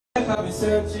I've been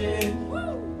searching.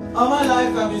 All my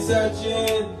life I've been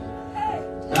searching.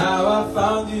 Now I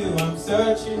found you, I'm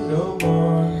searching no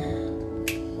more.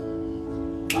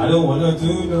 I don't wanna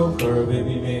do no curve,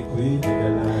 baby, make we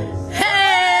legalize.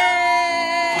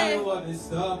 Hey! I don't wanna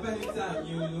stop anytime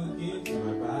you look into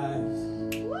my eyes.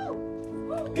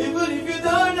 Even if you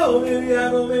don't know, baby,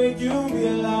 I'm gonna make you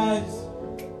realize.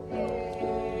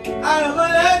 I don't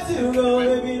gonna let you go,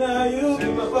 baby, now you be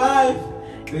my wife.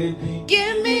 Baby,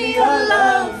 Give me your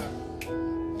love,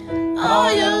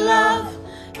 all your love.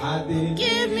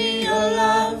 Give me your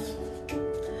love,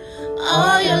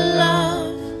 all your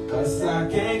love. 'Cause I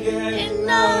can't get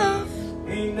Enough.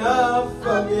 enough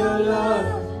of your love.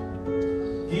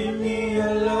 Give me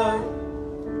your love,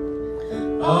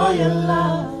 all your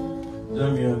love.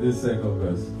 Join me on this second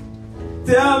verse.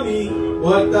 Tell me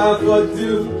what I could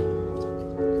do.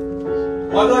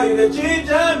 Although you the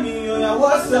ginger me, oh yeah,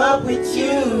 what's up with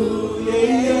you?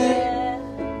 Yeah, yeah.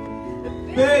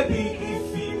 Baby, if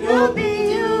you know be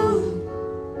you,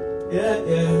 yeah,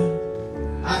 yeah.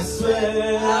 I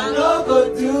swear I know go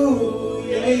do,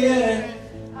 yeah, yeah.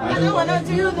 I don't wanna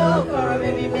do no more,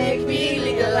 baby, make me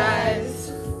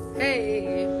legalize.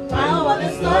 Hey, I don't wanna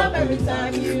stop every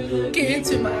time you look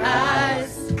into my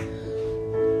eyes.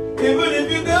 Even if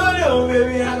you don't know,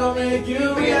 baby, I'm gonna make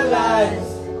you realize.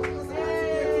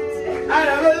 I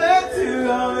never let you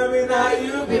go, baby, now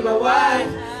you be my wife.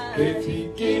 Baby,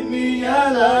 give me your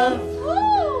love,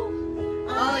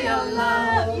 All your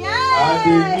love, I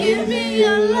do give me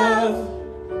your love,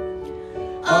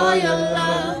 all your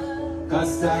love.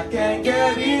 'Cause I can't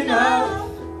get enough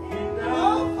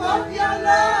of your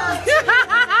love.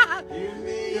 Give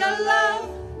me Your love,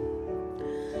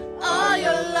 all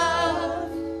your love.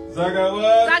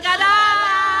 Zagawa. Zagada!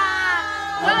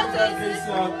 Thank you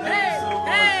so much.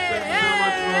 Thank you so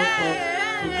much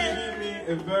for giving me a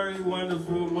very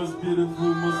wonderful, most beautiful,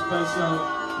 most special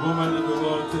woman in the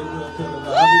world. Otedola.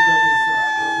 Happy birthday, sir.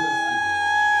 God bless you.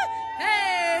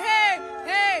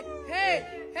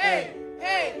 Hey.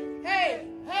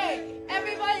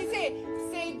 Everybody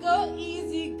say go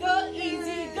easy, go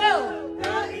easy, go.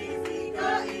 Go easy, go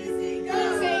easy, go.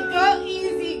 Say go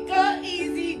easy, go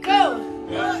easy, go.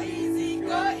 Go easy,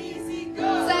 go easy,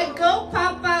 go. Say go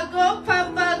papa, go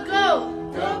papa, go.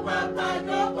 Go papa,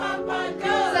 go papa,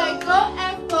 go. Say go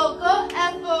F-O, go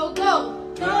F-O, go.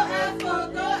 Go F-O,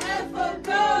 go F-O,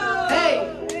 go. Hey.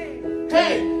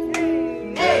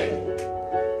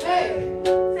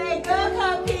 Say go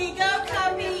copy, go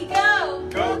copy, go.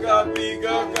 Go copy,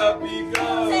 go copy, go.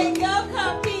 Say go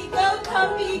copy, go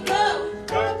copy, go.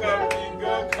 Go copy,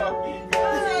 go copy, go.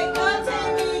 Say go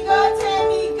Temi, go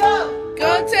Temi, go.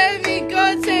 Go Temi, go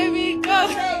Temi, go.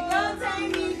 Say go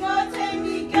Temi, go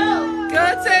Temi, go. Go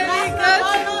Temi, Last go but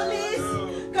Temi. not least,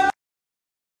 go.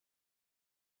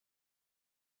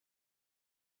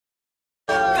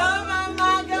 Go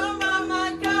mama, go mama,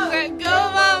 go. Say go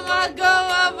mama, go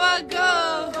mama, go.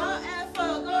 Go F-O,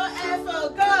 go F-O,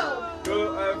 go. Go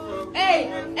Afro. Hey.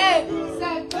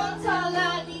 Say go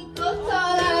Tolani, go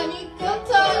Tolani, go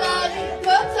Tolani,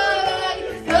 go Tolani,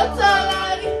 go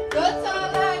Tolani, go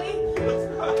Tolani.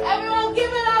 Everyone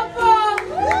give it up for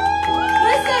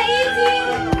Mr. Eazi.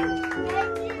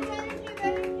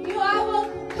 You album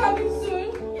coming soon.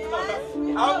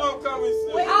 Album coming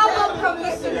soon. Album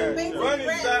coming soon. When is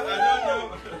that? I don't know.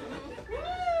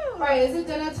 Alright, is it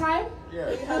dinner time?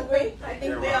 Yeah. Hungry? I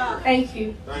think we are. Thank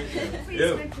you. Thank you.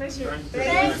 Please, my pleasure.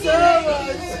 Thank you so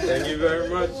much. Thank you very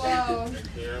much. Wow.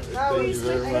 Thank you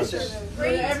very much.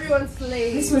 Everyone's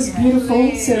late. This was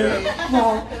beautiful. So,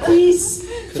 wow, please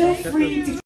feel free to